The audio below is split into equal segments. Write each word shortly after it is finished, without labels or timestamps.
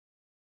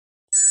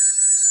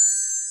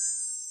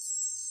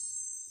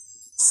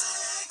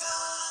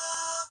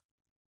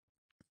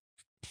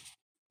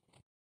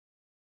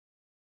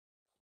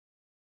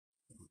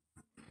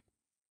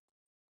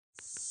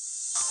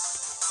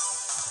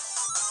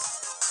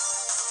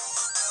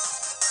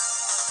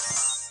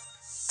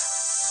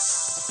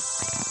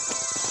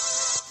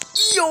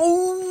Yo,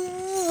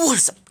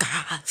 what's up,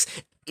 guys?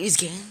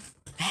 It's again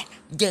that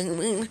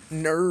gaming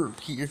nerd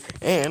here,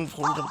 and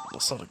for the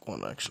Sonic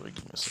one, actually,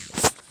 give me a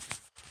second.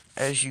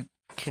 As you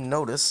can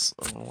notice,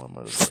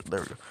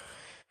 there we go.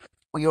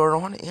 We are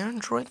on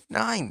Android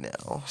 9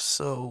 now,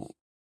 so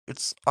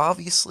it's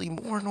obviously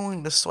more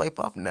annoying to swipe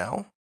up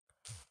now.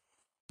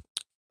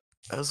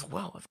 As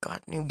well, I've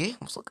got new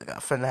games. Look, I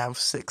got FNAF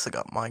 6, I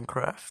got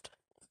Minecraft,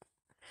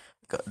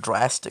 I got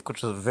Drastic,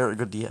 which is a very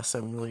good DS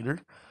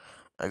emulator.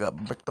 I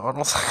got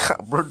McDonald's, I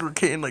got Burger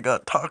King, I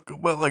got Taco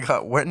Bell, I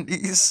got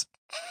Wendy's.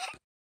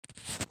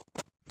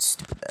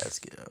 Stupid ass,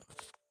 get out.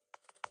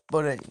 But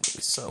anyway,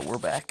 so we're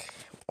back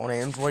on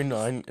Android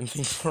 9, and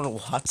things are a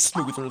lot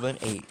smoother than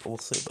 8, we'll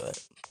say that.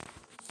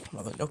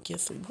 Not the Nokia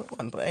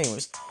 3.1, but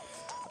anyways,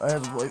 I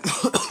had like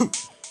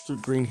through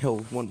Green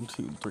Hill 1,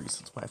 2, 3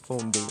 since my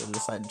phone data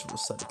decided to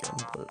reset again,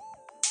 but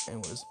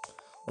anyways,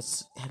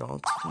 let's head on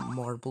to the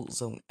Marble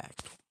Zone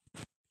Act.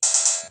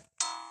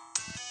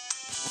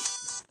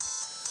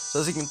 So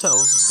as you can tell,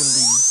 this is going to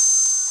be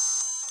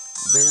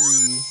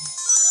very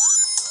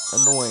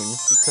annoying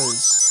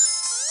because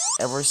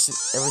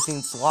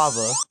everything's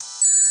lava,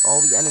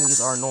 all the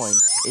enemies are annoying,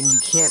 and you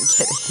can't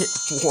get hit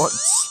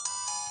once.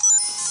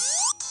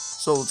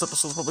 So this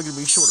episode's probably going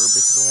to be shorter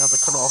because I'm going to have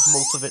to cut off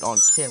most of it on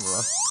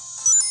camera.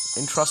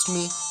 And trust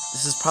me,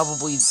 this is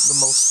probably the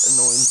most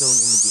annoying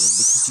zone in the game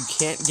because you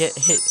can't get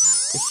hit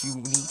if you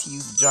need to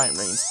use the giant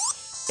rains.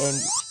 And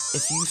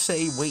if you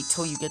say wait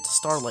till you get to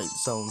Starlight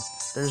Zone,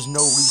 there's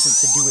no reason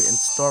to do it in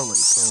Starlight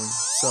Zone.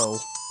 So,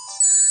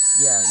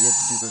 yeah, you have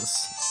to do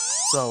this.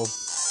 So,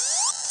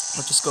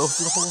 let's just go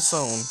through the whole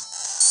zone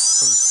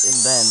first, and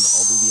then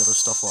I'll do the other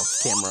stuff off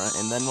camera.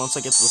 And then once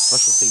I get to the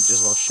special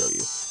stages, I'll show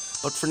you.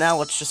 But for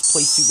now, let's just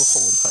play through the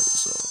whole entire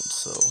zone.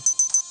 So,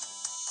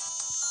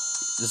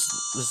 this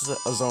is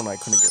a zone I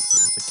couldn't get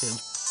through as a kid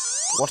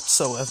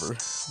whatsoever.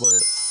 But,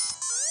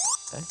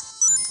 okay.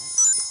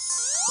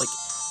 Like,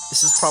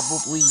 this is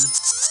probably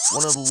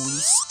one of the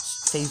least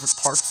favorite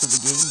parts of the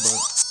game, but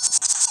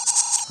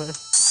okay,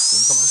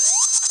 come on.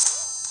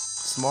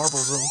 It's Marble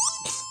Zone.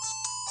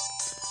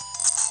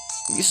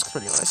 The music's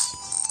pretty nice.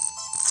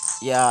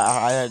 Yeah,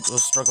 I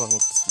was struggling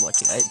with this.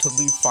 Like, it took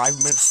me 5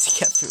 minutes to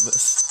get through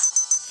this.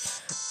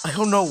 I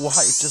don't know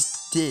why, it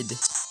just did.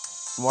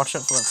 Watch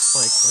out for that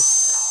spike, like,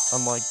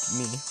 unlike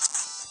me.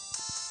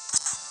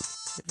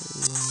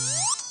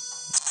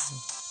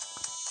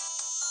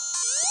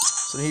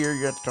 So here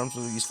you have to jump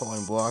through these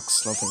following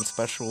blocks, nothing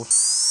special.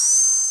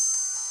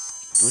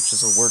 Which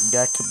is a word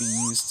that could be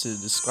used to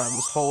describe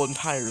this whole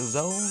entire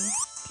zone.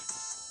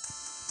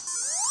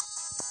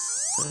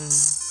 Okay,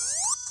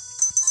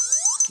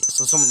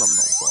 so some of them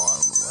don't fall, I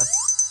don't know why.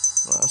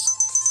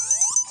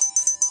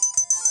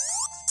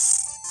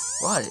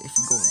 But if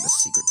you go in the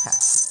secret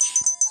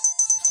passage,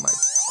 if my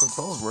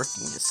control is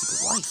working, in the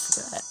secret life,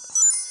 look at that.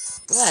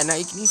 Look at that,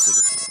 now you can easily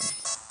get through them.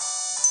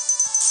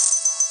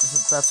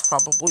 That's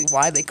probably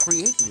why they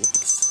created it,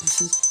 because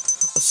this is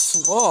a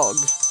slog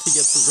to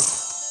get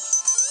through.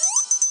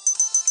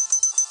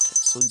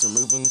 So these are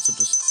moving, so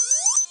just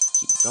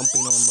keep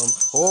jumping on them.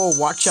 Oh,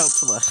 watch out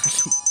for the...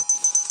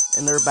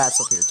 and there are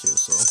bats up here too,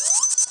 so...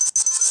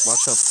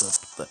 Watch out for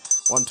the...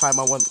 One time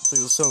I went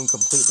through the zone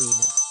completely and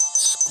it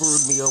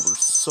screwed me over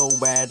so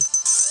bad.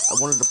 I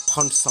wanted to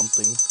punch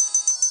something.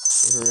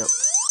 So hurry up.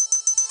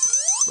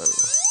 There we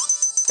go.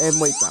 And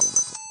wait that one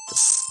out.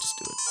 Just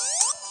do it.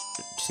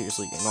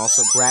 Seriously, and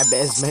also grab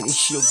as many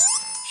shields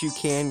as you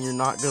can. You're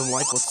not gonna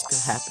like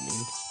what's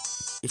happening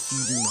if you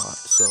do not,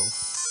 so...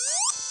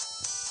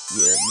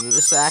 Yeah,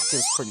 this act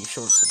is pretty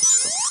short, so just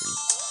go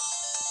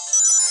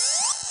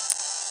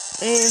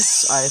through. And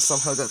I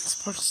somehow got this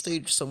partial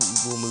stage, so we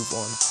will move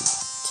on to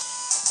that.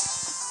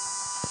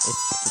 If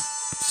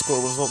the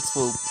score results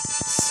will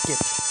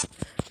skip,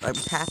 I'm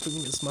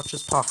tapping as much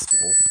as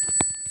possible.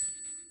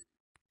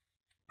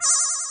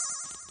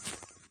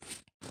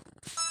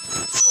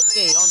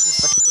 Okay, on to the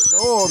special stage.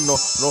 Oh, no.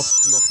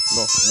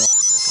 Okay.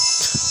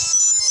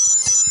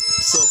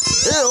 So,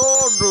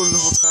 oh, no,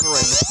 this one's kind of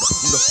random.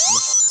 No.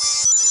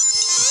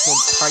 This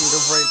one's kind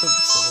of random,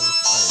 so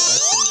I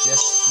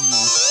suggest you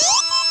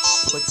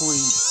quickly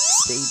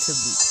stay to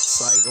the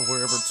side of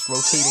wherever it's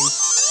rotating,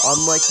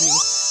 unlike me,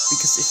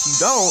 because if you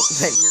don't,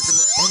 then you're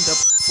gonna end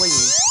up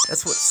flaming.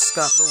 That's what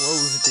Scott the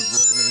Rose did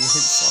wrong in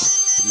his song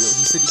video.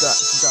 He said he got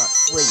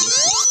flamed.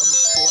 It's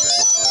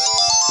understandable, but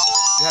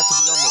you have to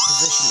be on the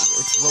position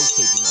it's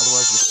rotating,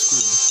 otherwise you're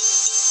screwed.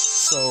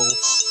 So,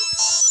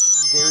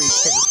 be very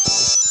careful.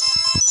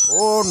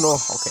 Oh, no,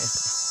 okay.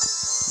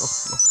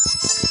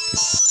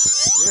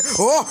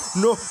 Oh,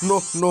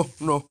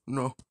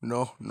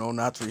 no,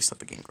 not to reset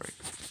the game.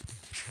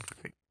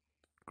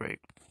 Great.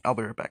 I'll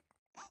be right back.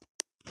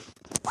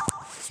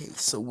 Okay,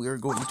 so we're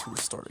going to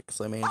restart it,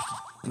 because I managed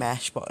to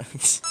mash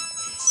buttons.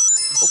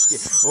 Okay,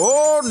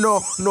 oh, no.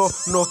 So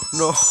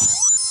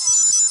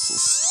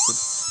stupid.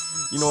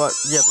 You know what,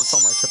 yeah, that's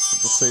all my tips for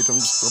the stage. I'm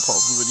just gonna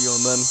pause the video,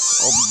 and then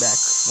I'll be back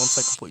once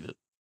I complete it.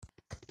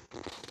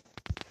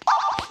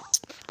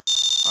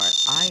 Alright,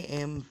 I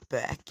am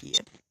back,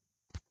 yeah.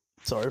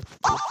 Sorry,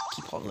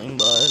 keep pausing,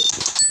 but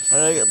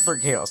I get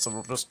third chaos, so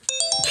we'll just be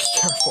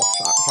careful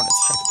when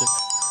it's hectic.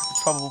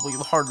 It's probably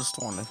the hardest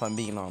one, if I'm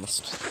being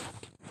honest.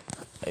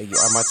 I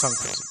might sound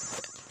crazy.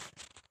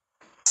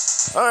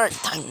 Alright,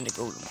 time to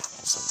go to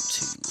Marvel Zone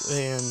 2,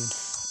 and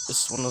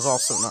this one is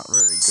also not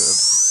very good.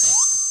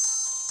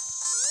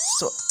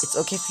 So, it's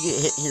okay if you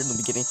get hit here in the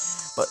beginning,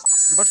 but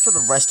pretty much for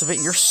the rest of it,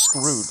 you're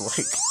screwed,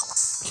 like...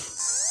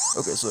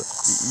 Okay, so,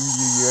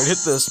 you hit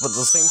this, but at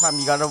the same time,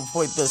 you gotta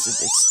avoid this,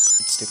 it's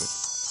stupid.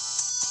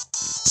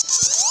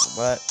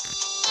 But,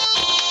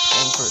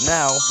 and for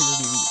now,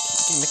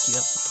 you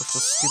have to push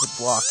this stupid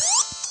block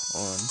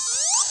on,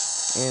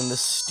 and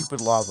this stupid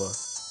lava.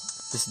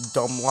 This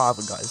dumb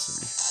lava, guys,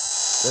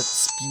 that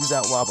spews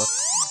out lava.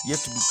 You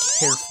have to be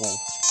careful.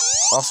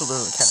 Also,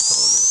 there's a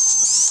caterpillar there,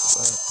 so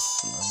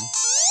that's, and then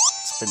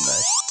spin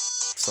dash.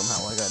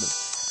 Somehow I got it.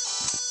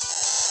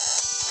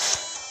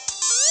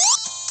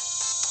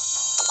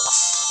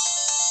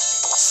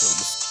 So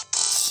just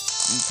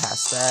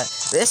past that.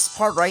 This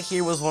part right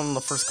here was one of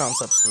the first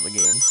concepts for the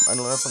game. I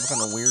know that sounds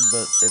kind of weird,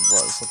 but it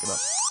was. Look it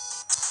up.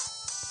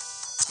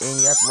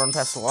 And you have to run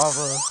past the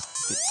lava,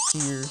 get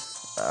here.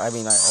 I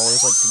mean, I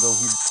always like to go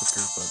here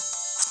quicker, but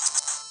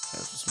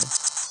that's just me.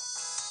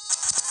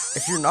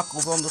 If you're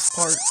Knuckles on this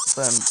part,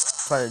 then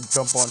try to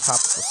jump on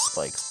top of the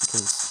spikes,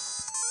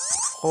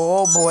 because,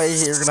 oh boy,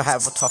 you're gonna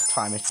have a tough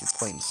time if you're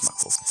playing this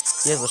Knuckles.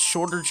 He has a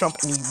shorter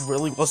jump, and he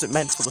really wasn't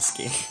meant for this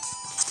game.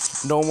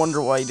 No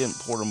wonder why he didn't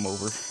port him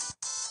over.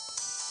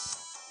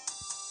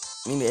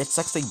 I mean, it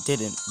sucks they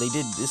didn't. They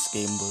did this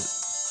game, but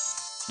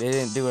they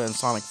didn't do it in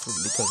Sonic 3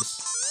 because...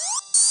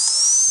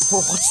 Oh,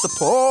 what's the...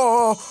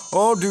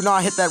 Oh, do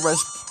not hit that red...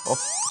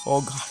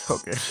 Oh god,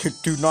 okay.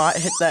 Do not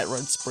hit that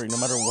red spring, no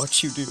matter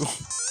what you do.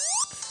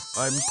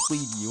 I'm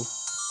pleading you.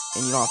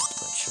 And you don't have to get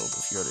that shield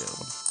if you're the other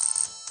one.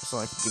 It's not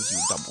like it gives you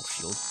a double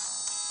shield.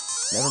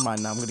 Never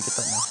mind, now I'm gonna get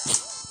that now.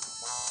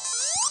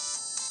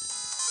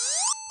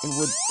 And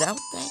without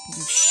that,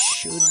 you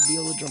should be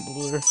able to jump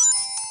over there.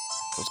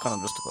 So it's kind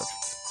of just a glitch.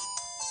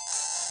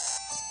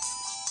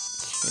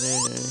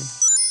 Okay.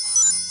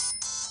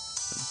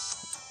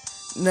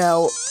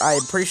 Now,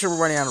 I'm pretty sure we're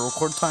running out of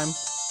record time.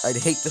 I'd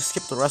hate to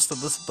skip the rest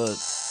of this, but...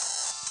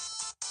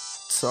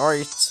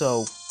 Sorry,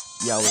 so...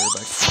 Yeah, we'll be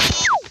back.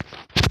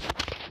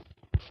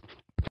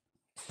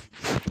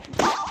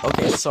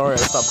 Okay, sorry I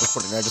stopped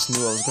recording. I just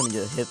knew I was gonna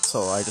get hit,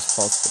 so I just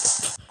paused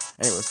it.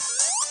 Anyways.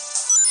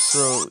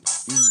 So,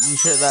 you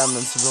hit that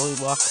invincibility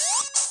block.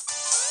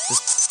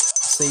 Just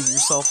save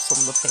yourself some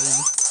of the pain.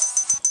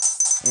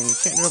 And you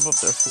can't jump up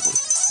there fully.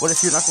 What if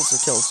your Knuckles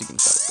are kills, you can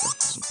fight there.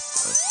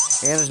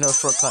 And there's no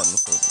shortcut in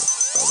the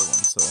other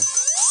one, so...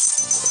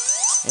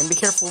 And be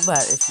careful of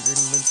that if you're in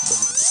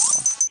invincibility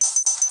on.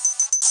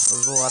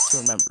 There's a lot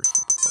to remember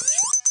here.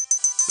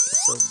 Okay,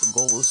 so the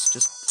goal is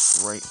just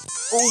right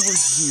over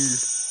here.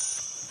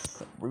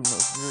 That room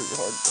is very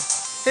hard to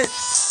hit.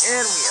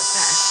 And we have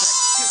passed that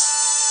too.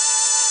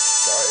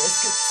 Sorry, I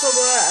skipped some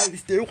of that. I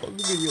just didn't want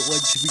the video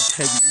like to be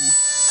 10 years.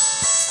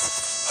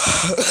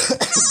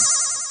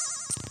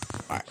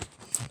 Alright.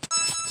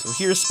 So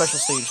here's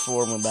special stage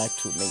 4, and we're back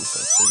to a maze.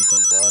 Same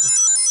thing, God.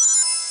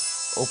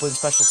 Open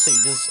special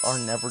stages are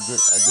never a good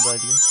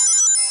idea.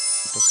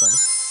 Just saying.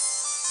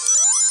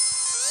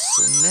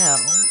 So now,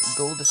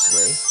 go this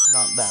way,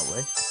 not that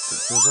way.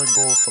 There's our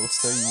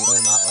goalpost there. You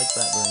will not like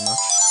that very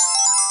much.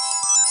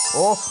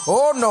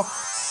 Oh no!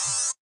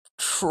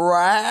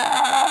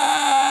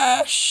 Trash!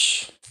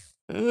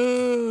 No,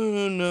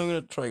 I'm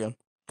gonna try again.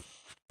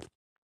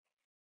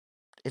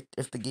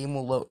 If the game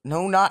will load.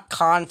 No, not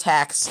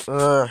contacts.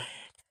 Ugh.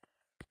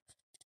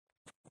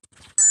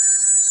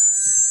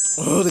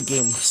 Oh, the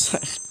game was...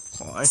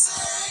 Why?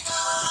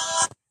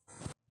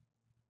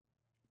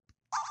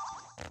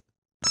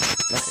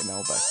 Okay, now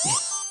we're back.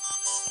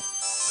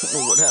 I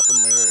don't know what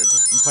happened there. I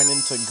just went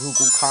into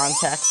Google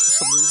Contacts for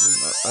some reason.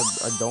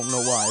 I don't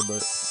know why,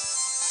 but...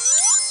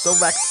 So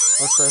back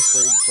to the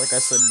stage. Like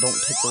I said,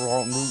 don't take the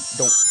wrong route.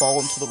 Don't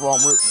fall into the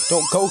wrong route.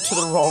 Don't go to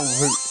the wrong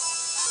route.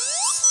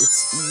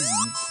 It's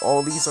easy.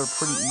 All these are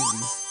pretty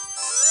easy.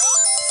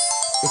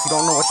 If you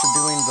don't know what you're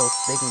doing,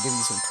 they can give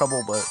you some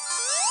trouble, but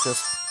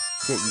just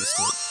get used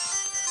to it.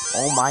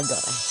 Oh my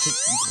god, I hate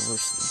these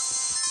reverse things.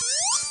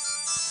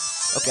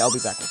 Okay, I'll be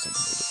back in a second.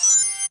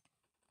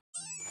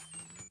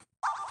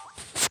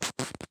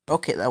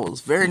 Okay, that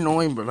was very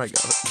annoying, but I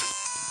got it.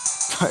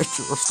 I had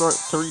to restart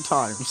 3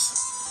 times.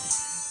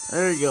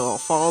 There you go,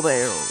 follow the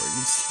arrow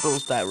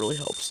rings. That really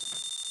helps.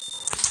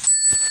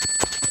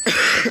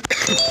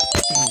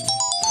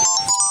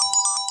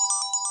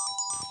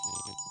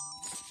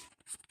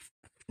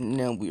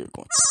 Now we are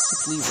going to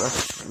quickly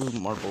rush through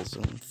Marvel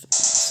Zone 3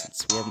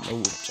 since we have no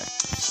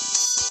objectives.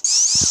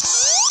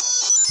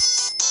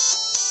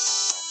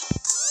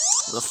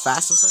 The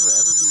fastest I've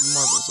ever beaten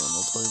Marvel Zone,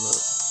 I'll tell you that.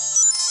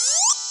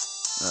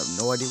 I have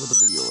no idea what the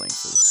video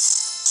length is.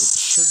 It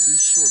should be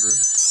shorter.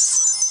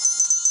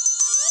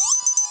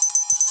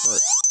 But,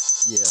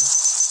 yeah.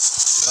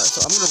 Alright, so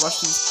I'm gonna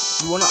rush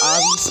these. You wanna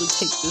obviously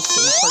take this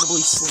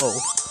incredibly slow,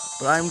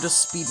 but I'm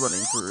just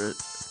speedrunning through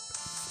it.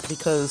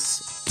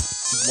 because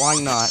why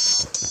not?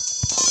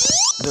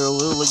 There are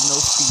literally no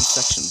speed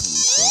sections in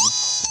this thing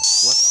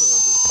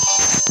whatsoever.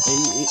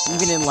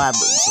 Even in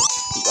Labyrinth,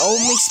 the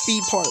only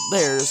speed part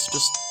there is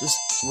just this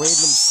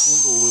random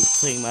swiggle loop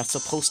thing that's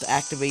supposed to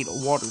activate a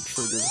water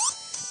trigger,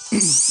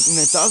 and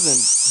it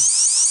doesn't.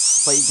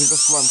 But you can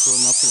just run through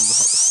enough here in the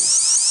harvester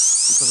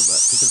because of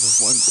that, because of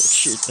one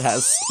glitch. It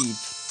has speed,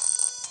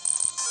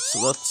 so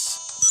that's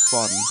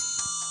fun.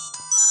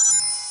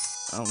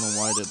 I don't know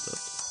why I did that.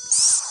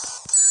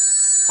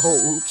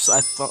 Oh, oops!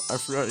 I forgot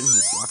I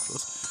didn't block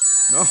this.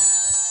 No.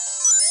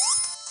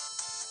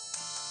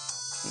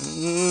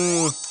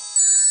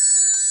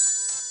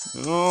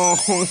 No.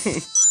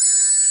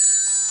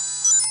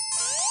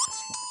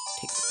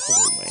 Take the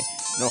pole away.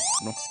 No.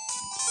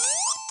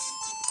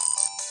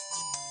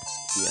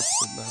 Yes,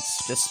 and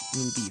that's just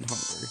me being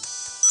hungry.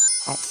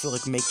 I don't feel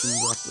like making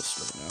breakfast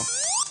right now.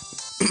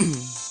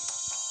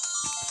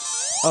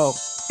 Oh,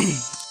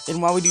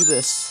 and while we do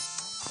this,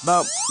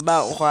 about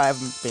why I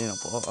haven't been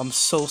able, I'm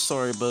so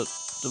sorry, but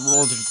the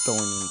world's just going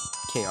in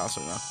chaos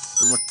right now.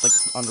 Pretty much like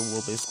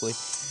Underworld, basically.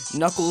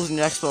 Knuckles and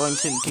Jack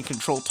Skellington can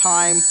control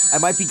time. I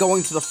might be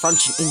going to the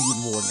French and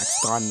Indian War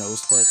next, God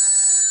knows, but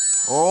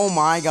oh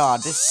my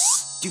God, this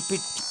stupid.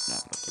 No,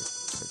 okay.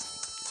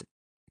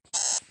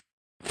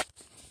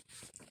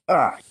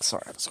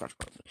 Sorry, I scratched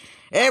my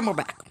head. And we're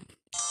back.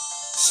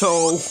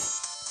 So,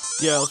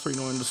 yeah, it was pretty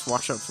annoying. Just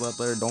watch out for that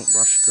there. Don't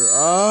rush through.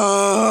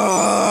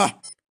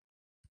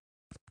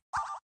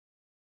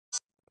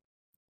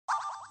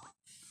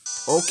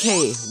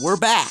 Okay, we're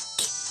back.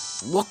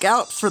 Look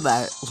out for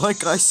that,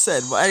 like I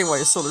said. But anyway,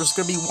 so there's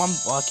gonna be one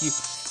block to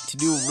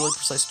do a really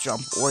precise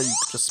jump, or you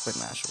could just spin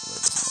mash over there.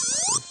 It doesn't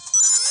really matter.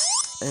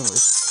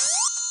 Anyways,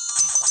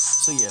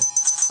 so yeah,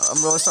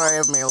 I'm really sorry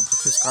I haven't been able to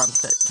produce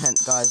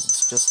content, guys.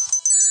 It's just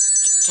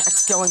Jack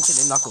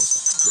Skellington and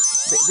Knuckles.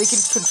 They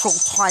can control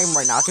time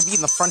right now. I could be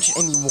in the French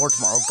and Indian War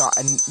tomorrow. God,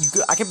 and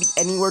I could be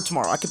anywhere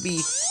tomorrow. I could be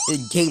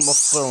in Game of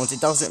Thrones. It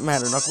doesn't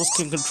matter. Knuckles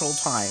can control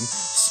time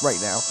right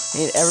now,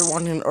 and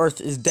everyone on Earth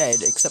is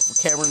dead except for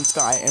Cameron,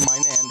 Sky, and my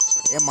nan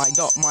and my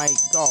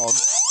dog.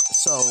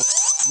 So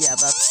yeah,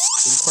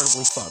 that's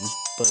incredibly fun.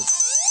 But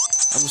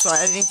I'm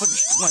sorry I didn't put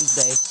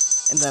Wednesday,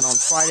 and then on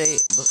Friday,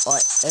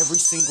 every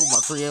single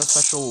 3 AM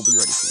special will be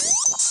ready for you.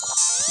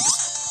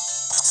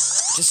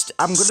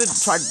 I'm gonna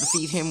try to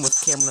defeat him with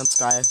Cameron and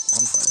Sky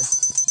on Friday,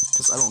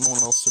 because I don't know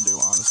what else to do,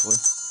 honestly.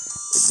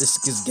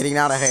 This is getting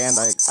out of hand.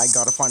 I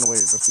gotta find a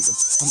way to defeat him.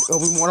 I'm the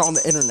only one on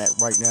the internet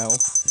right now,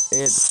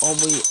 and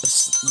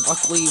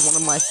luckily one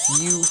of my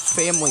few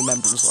family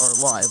members are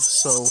alive,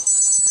 so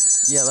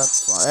yeah,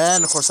 that's fine.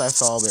 And of course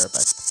I'll be right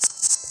back.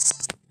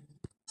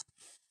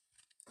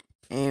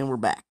 And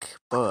we're back.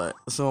 But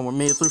so we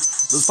made it through.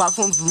 Those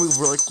platforms move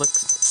really quick.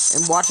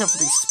 And watch out for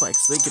these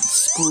spikes. They could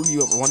screw you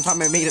over. One time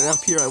I made it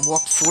up here, I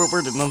walked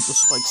forward, and then the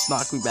spikes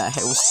knocked me back.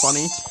 It was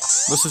funny.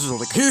 My sister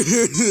was like,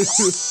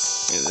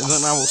 and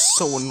then I was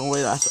so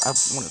annoyed, I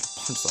wanted to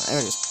punch them.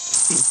 Anyways,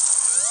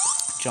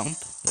 jump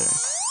there.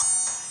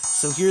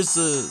 So here's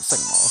the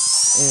second model,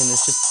 and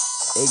it's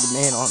just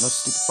Eggman on a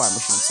stupid fire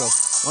machine. So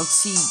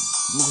once he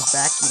moves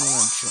back, you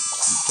want to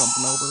keep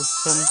jumping over him.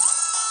 So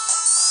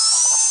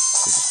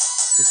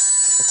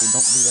okay,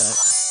 don't do that.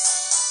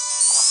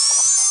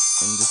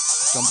 And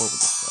just jump over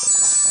this fire.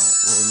 I don't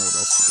really know what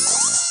else to do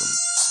right now, so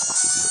I'm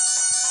just here.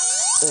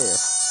 There.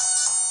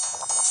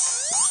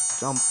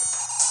 Just jump.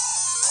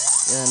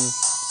 And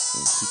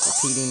keep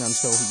repeating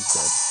until he's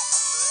dead.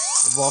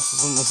 The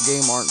bosses in this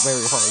game aren't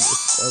very hard,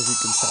 as you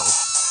can tell.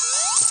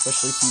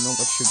 Especially if you know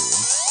what you're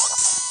doing.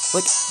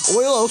 Like,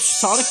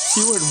 Sonic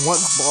 2 and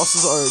 1's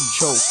bosses are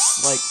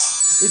jokes. Like,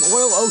 in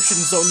Oil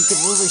Ocean Zone, you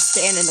can literally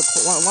stand in the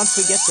corner. Once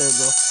we get there,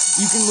 though,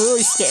 you can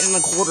literally stand in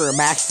the corner and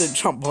mash the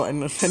jump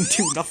button and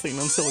do nothing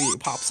until he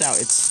pops out.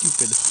 It's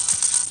stupid.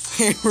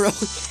 It really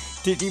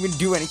didn't even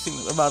do anything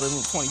about it in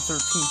the 2013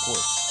 port.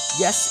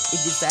 Yes,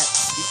 it is that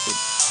stupid.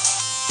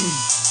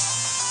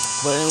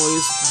 But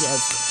anyways, yeah.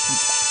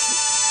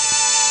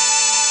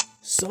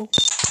 So,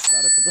 that's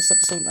about it for this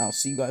episode. I'll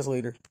see you guys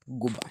later.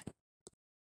 Goodbye.